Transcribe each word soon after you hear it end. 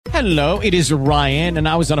Hello, it is Ryan, and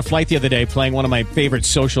I was on a flight the other day playing one of my favorite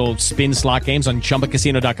social spin slot games on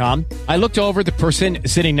ChumbaCasino.com. I looked over at the person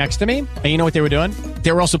sitting next to me, and you know what they were doing?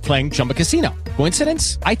 They were also playing Chumba Casino.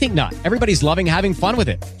 Coincidence? I think not. Everybody's loving having fun with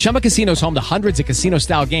it. Chumba Casino is home to hundreds of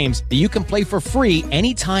casino-style games that you can play for free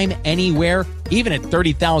anytime, anywhere, even at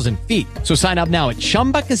 30,000 feet. So sign up now at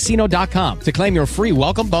ChumbaCasino.com to claim your free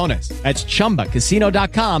welcome bonus. That's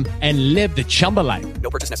ChumbaCasino.com and live the Chumba life.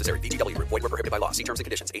 No purchase necessary. VGW. Void where prohibited by law. See terms and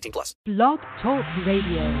conditions. 18 plus. Blog Talk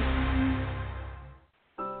Radio.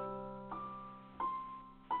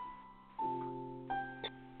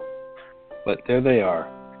 But there they are,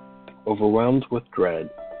 overwhelmed with dread,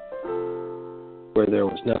 where there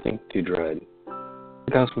was nothing to dread.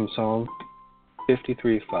 It comes from Psalm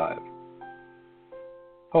 53:5.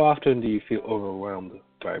 How often do you feel overwhelmed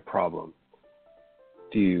by a problem?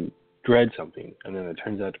 Do you dread something and then it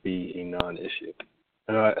turns out to be a non-issue?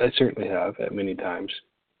 And I certainly have at many times.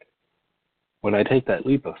 When I take that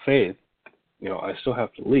leap of faith, I still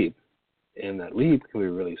have to leap, and that leap can be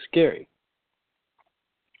really scary.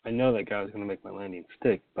 I know that God's going to make my landing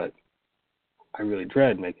stick, but I really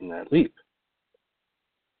dread making that leap.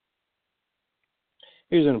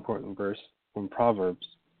 Here's an important verse from Proverbs.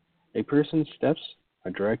 A person's steps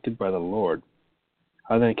are directed by the Lord.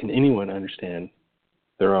 How then can anyone understand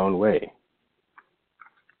their own way?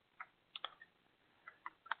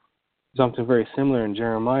 Something very similar in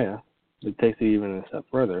Jeremiah that takes it even a step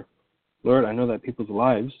further. Lord, I know that people's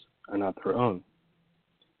lives are not their own.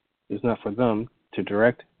 It's not for them to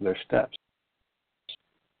direct their steps.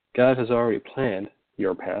 God has already planned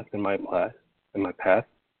your path and my path.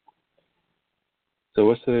 So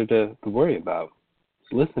what's there to worry about?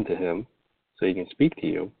 Just listen to Him so He can speak to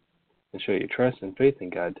you and show you trust and faith in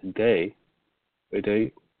God today by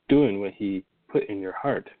doing what He put in your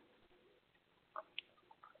heart.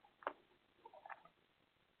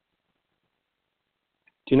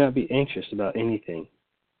 Do not be anxious about anything,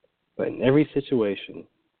 but in every situation,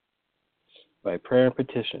 by prayer and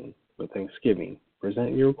petition, with thanksgiving,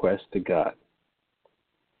 present your requests to God.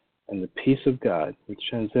 And the peace of God, which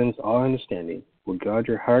transcends all understanding, will guard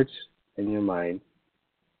your hearts and your mind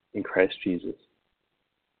in Christ Jesus.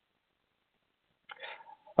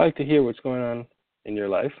 I'd like to hear what's going on in your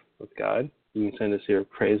life with God. You can send us your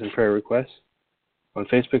praise and prayer requests on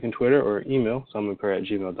Facebook and Twitter, or email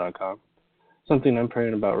psalmandprayer@gmail.com. Something I'm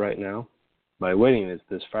praying about right now. My wedding is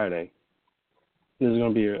this Friday. This is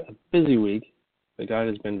going to be a busy week, but God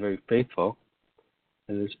has been very faithful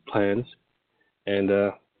in His plans, and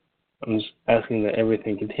I'm just asking that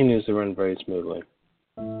everything continues to run very smoothly.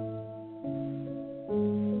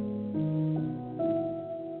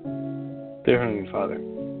 Dear Heavenly Father,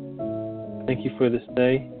 thank you for this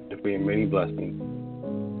day and for your many blessings.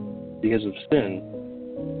 Because of sin,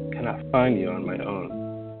 I cannot find you on my own.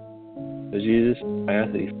 So Jesus, I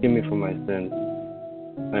ask that you forgive me for my sins.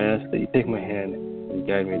 I ask that you take my hand and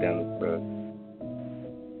guide me down this road.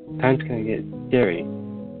 Times can get scary.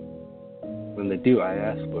 When they do, I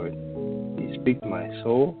ask, Lord, that you speak to my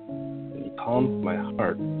soul and you calm my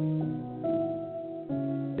heart.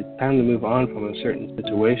 It's time to move on from a certain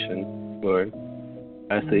situation, Lord.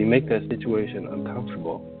 I ask that you make that situation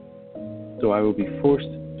uncomfortable, so I will be forced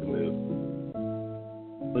to move.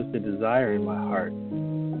 What's the desire in my heart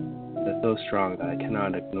that's so strong that I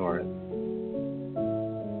cannot ignore it?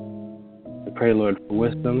 I pray, Lord, for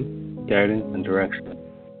wisdom, guidance, and direction.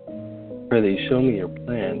 I pray that you show me your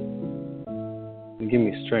plan and give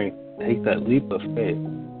me strength to take that leap of faith.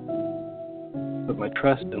 Put my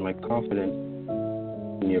trust and my confidence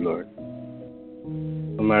in you, Lord.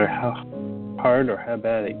 No matter how hard or how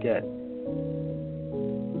bad it gets,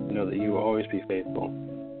 I know that you will always be faithful,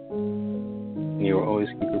 and you will always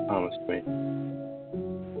keep your promise to me.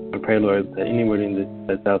 I pray, Lord, that anybody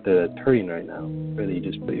that's out there that's hurting right now, I pray that you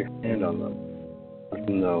just put your hand on them, let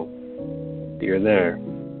them know that you're there,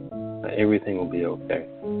 that everything will be okay.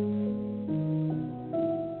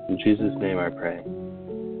 In Jesus' name I pray.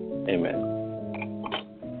 Amen.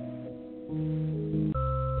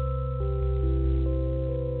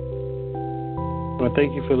 Well,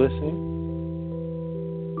 thank you for listening.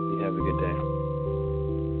 You have a good day.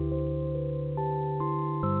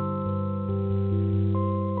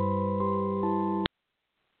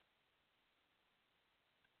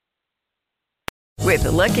 With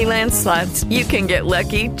the Lucky Land Slots, you can get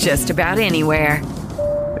lucky just about anywhere.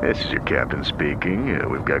 This is your captain speaking.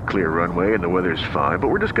 We've got clear runway and the weather's fine, but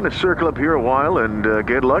we're just going to circle up here a while and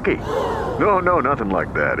get lucky. No, nothing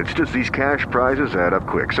like that. It's just these cash prizes add up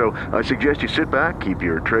quick. So I suggest you sit back, keep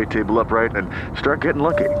your tray table upright, and start getting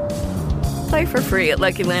lucky. Play for free at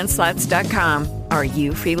LuckyLandSlots.com. Are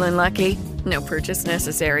you feeling lucky? No purchase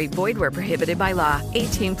necessary. Void where prohibited by law.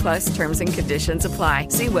 18 plus terms and conditions apply.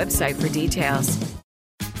 See website for details.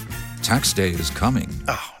 Tax day is coming.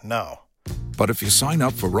 Oh, no. But if you sign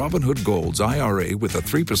up for Robinhood Gold's IRA with a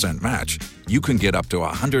 3% match, you can get up to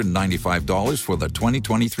 $195 for the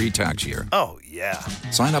 2023 tax year. Oh, yeah.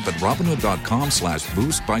 Sign up at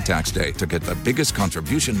Robinhood.com/boost by tax day to get the biggest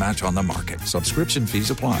contribution match on the market. Subscription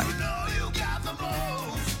fees apply.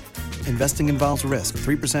 Investing involves risk.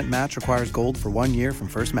 3% match requires gold for 1 year from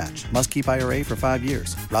first match. Must keep IRA for 5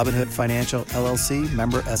 years. Robinhood Financial, LLC,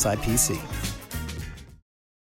 member SIPC.